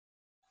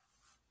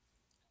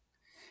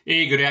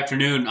Hey, good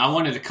afternoon. I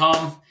wanted to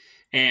come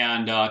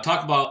and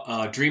talk about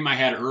a dream I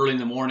had early in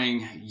the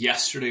morning,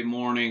 yesterday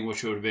morning,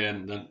 which would have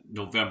been the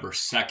November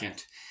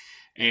 2nd.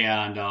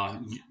 And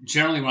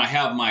generally, when I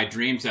have my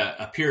dreams that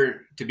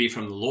appear to be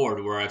from the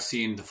Lord, where I've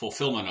seen the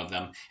fulfillment of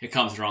them, it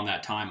comes around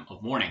that time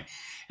of morning.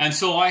 And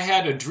so I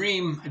had a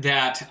dream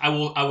that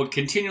I would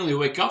continually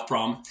wake up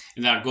from,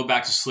 and then I'd go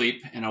back to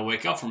sleep, and I'd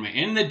wake up from it.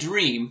 In the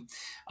dream,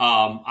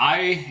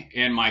 I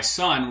and my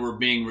son were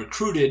being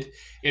recruited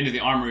into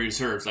the Army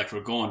Reserves, like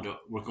we're going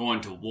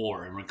to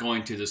war, and we're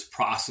going to this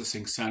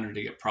processing center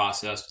to get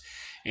processed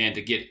and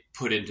to get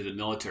put into the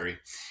military.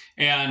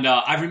 And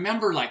I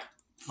remember like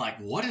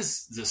what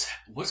is this?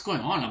 What's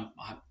going on?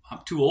 I'm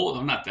too old.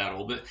 I'm not that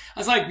old, but I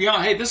was like,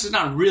 hey, this is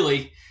not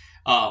really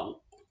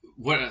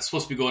what's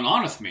supposed to be going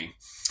on with me.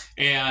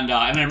 And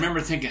I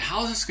remember thinking,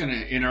 how is this going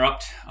to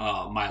interrupt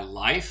my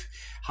life?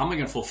 How am I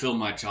going to fulfill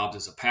my job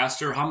as a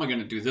pastor? How am I going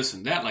to do this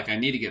and that? Like, I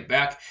need to get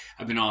back.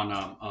 I've been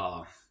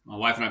on, my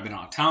wife and I have been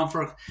out of town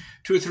for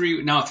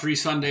three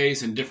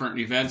Sundays and different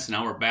events.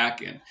 Now we're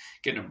back and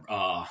getting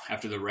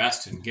after the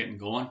rest and getting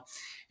going.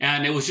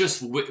 And it was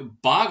just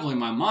boggling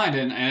my mind.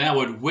 And I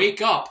would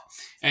wake up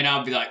and I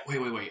would be like,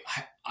 wait.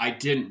 I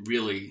didn't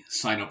really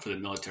sign up for the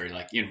military.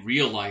 Like, in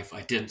real life,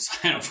 I didn't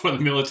sign up for the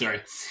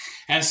military.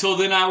 And so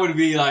then I would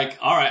be like,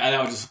 all right, and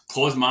I would just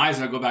close my eyes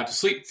and I'd go back to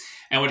sleep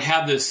and would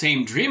have the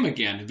same dream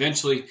again.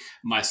 Eventually,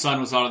 my son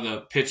was out of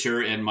the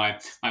picture and my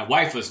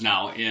wife was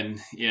now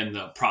in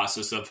the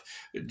process of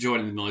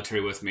joining the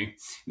military with me,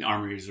 the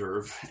Army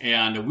Reserve.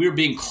 And we were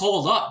being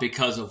called up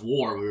because of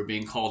war. We were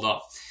being called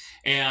up.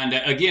 And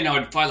again, I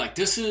would find like,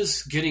 this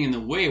is getting in the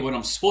way of what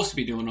I'm supposed to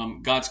be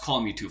doing. God's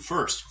calling me to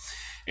first.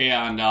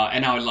 And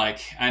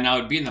I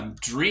would be in the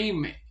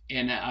dream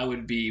and I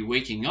would be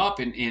waking up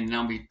and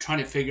I'll be trying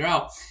to figure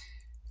out,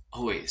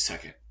 oh, wait a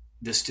second.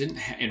 This didn't,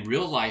 in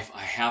real life,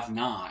 I have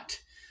not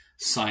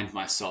signed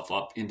myself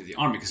up into the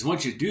Army. Because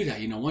once you do that,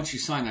 once you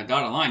sign that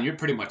dotted line, you're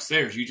pretty much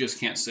there. You just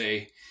can't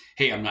say,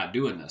 hey, I'm not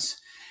doing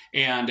this.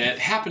 And it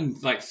happened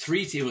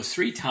it was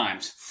three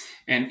times.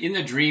 And in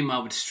the dream, I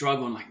would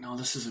struggle and like, no,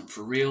 this isn't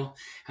for real.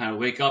 And I would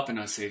wake up and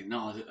I'd say,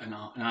 no.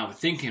 And I would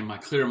think in my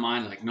clear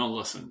mind, like, no,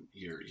 listen,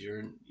 you're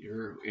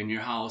in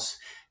your house.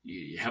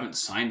 You haven't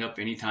signed up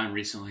anytime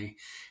recently.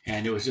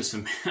 And it was just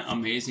an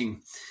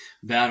amazing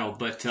battle.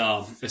 But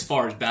as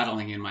far as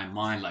battling in my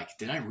mind, like,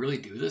 did I really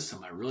do this?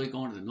 Am I really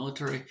going to the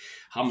military?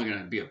 How am I going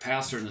to be a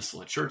pastor in this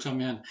little church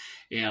I'm in?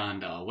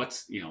 And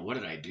what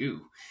did I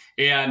do?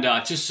 And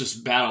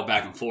just battle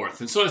back and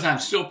forth. And so as I'm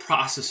still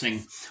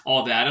processing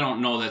all that, I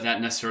don't know that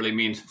necessarily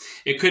means,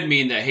 it could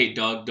mean that, hey,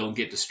 Doug, don't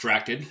get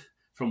distracted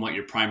from what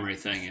your primary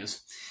thing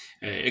is.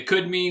 It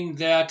could mean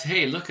that,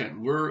 hey, look,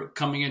 we're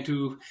coming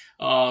into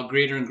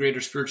greater and greater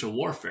spiritual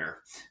warfare.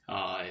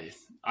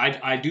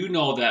 I do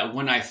know that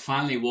when I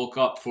finally woke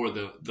up for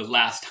the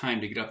last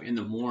time to get up in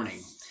the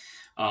morning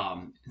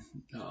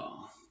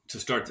to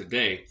start the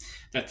day,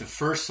 that the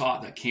first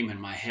thought that came in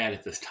my head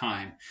at this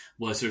time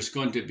was there's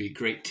going to be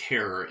great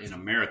terror in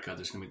America.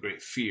 There's going to be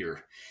great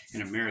fear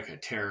in America,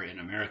 terror in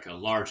America, a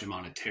large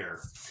amount of terror.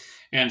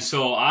 And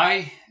so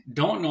I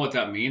don't know what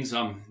that means.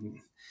 I'm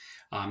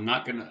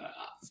not going to...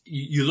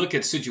 You look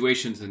at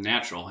situations in the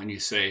natural and you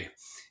say,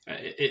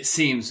 it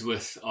seems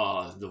with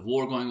the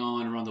war going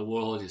on around the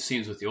world, it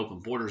seems with the open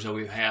borders that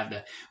we've had,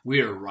 that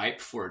we are ripe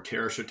for a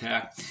terrorist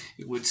attack.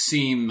 It would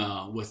seem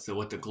with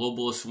what the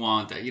globalists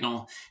want,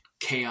 that,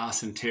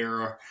 chaos and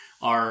terror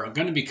are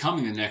going to be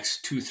coming the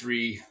next 2,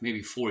 3,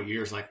 maybe 4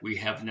 years like we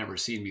have never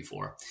seen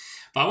before.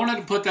 But I wanted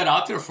to put that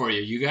out there for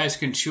you. You guys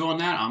can chew on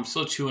that. I'm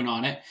still chewing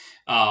on it.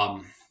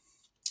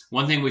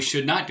 One thing we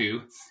should not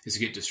do is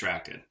get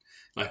distracted.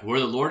 Like, where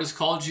the Lord has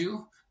called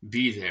you,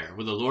 be there.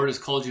 Where the Lord has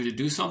called you to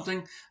do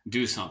something,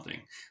 do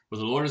something. Where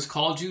the Lord has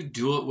called you,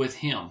 do it with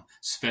Him.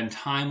 Spend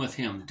time with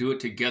Him. Do it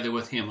together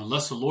with Him.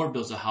 Unless the Lord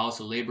builds a house,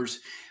 the laborers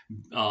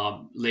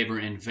labor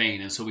in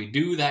vain. And so we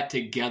do that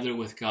together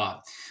with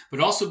God.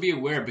 But also be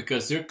aware,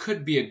 because there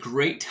could be a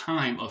great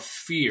time of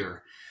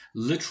fear,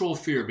 literal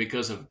fear,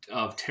 because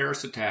of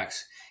terrorist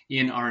attacks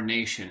in our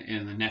nation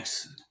in the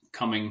next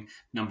coming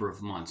number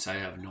of months. I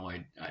have no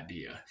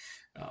idea.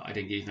 I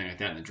didn't get anything like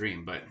that in the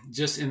dream, but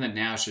just in the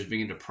natural,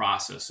 beginning to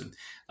process. And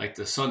like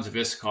the sons of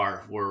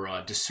Issachar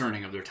were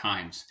discerning of their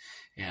times.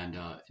 And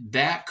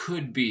that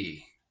could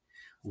be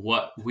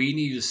what we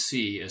need to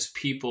see as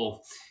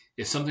people.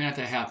 If something like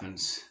that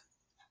happens,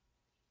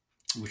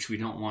 which we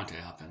don't want to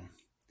happen,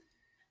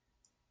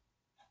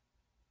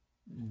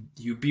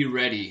 you be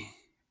ready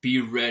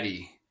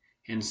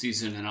in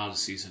season and out of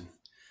season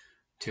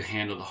to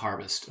handle the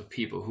harvest of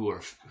people who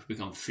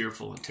become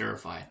fearful and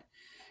terrified.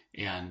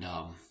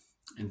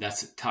 And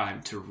that's a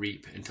time to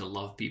reap and to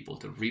love people,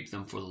 to reap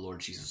them for the Lord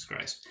Jesus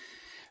Christ.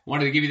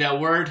 Wanted to give you that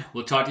word.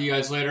 We'll talk to you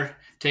guys later.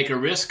 Take a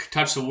risk.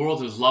 Touch the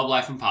world with love,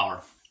 life, and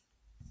power.